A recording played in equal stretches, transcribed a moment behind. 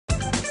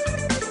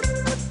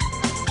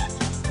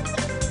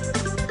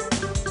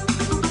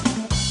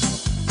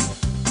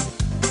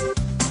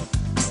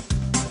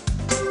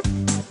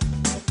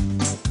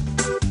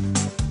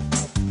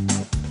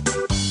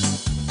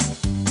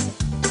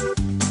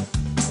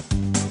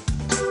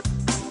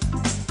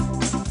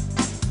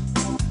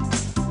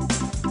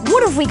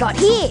have we got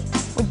here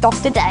with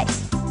Dr. Day?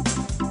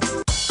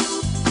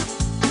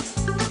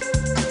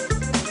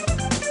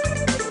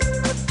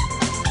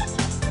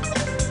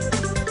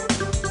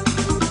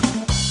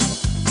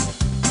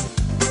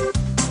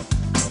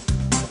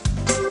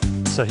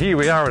 So here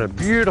we are in a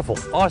beautiful,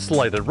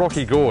 isolated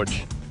rocky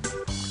gorge.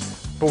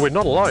 But we're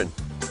not alone.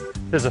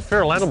 There's a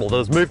feral animal that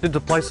has moved into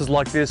places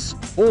like this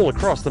all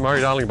across the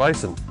Murray-Darling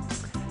Basin.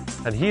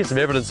 And here's some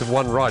evidence of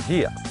one right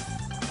here.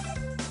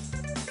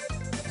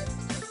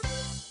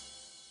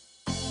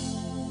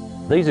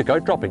 These are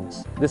goat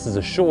droppings. This is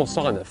a sure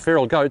sign that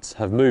feral goats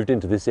have moved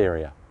into this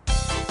area.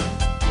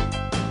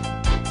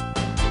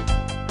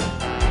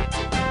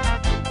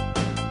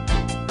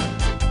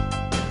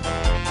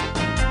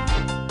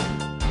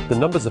 The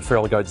numbers of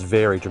feral goats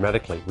vary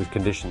dramatically with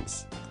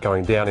conditions,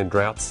 going down in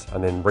droughts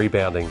and then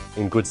rebounding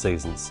in good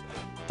seasons.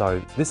 So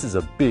this is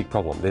a big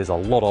problem. There's a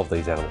lot of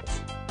these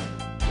animals.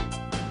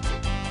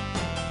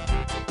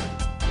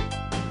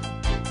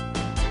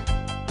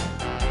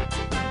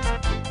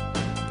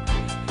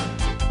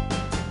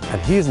 And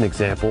here's an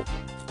example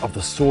of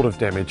the sort of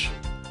damage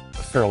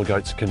feral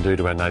goats can do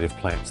to our native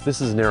plants.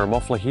 This is an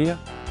Eremophila here.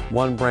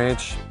 One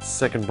branch,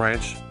 second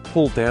branch,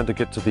 pulled down to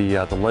get to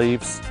the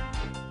leaves.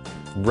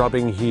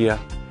 Rubbing here.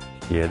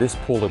 Yeah, this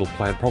poor little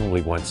plant probably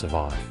won't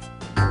survive.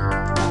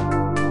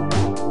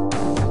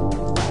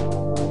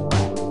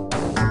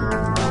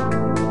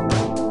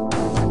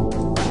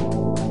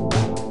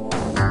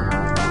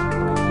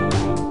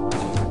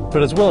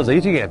 But as well as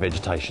eating our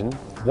vegetation,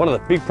 one of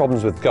the big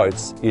problems with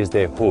goats is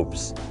their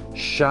hooves.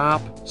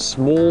 Sharp,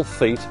 small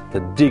feet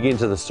that dig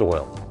into the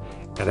soil.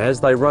 And as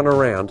they run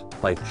around,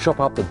 they chop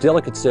up the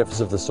delicate surface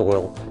of the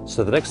soil,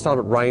 so the next time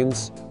it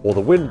rains or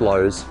the wind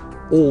blows,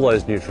 all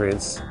those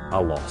nutrients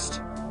are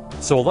lost.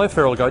 So although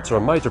feral goats are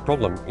a major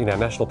problem in our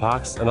national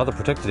parks and other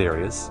protected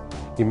areas,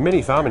 in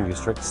many farming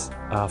districts,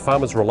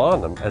 farmers rely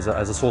on them as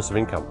a source of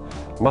income,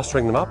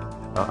 mustering them up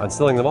and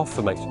selling them off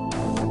for meat.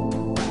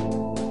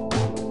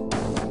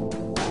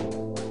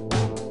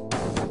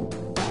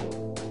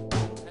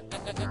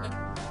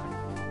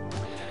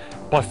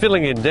 By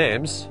filling in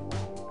dams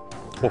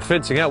or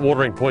fencing out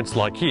watering points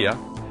like here,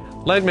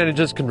 land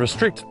managers can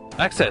restrict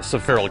access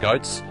of feral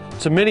goats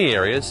to many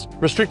areas,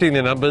 restricting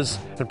their numbers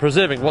and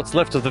preserving what's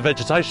left of the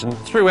vegetation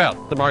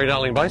throughout the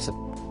Murray-Darling Basin.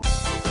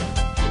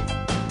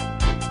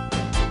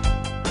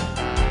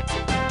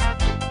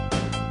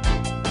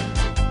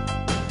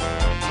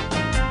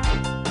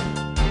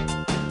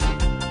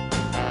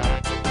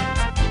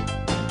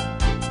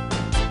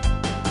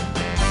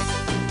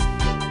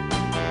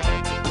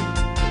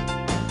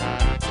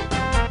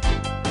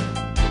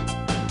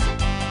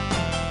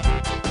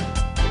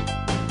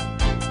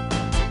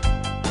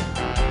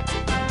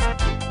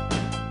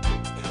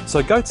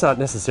 So goats aren't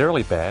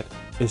necessarily bad,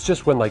 it's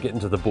just when they get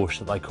into the bush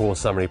that they cause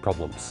so many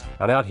problems.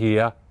 And out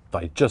here,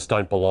 they just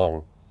don't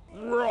belong.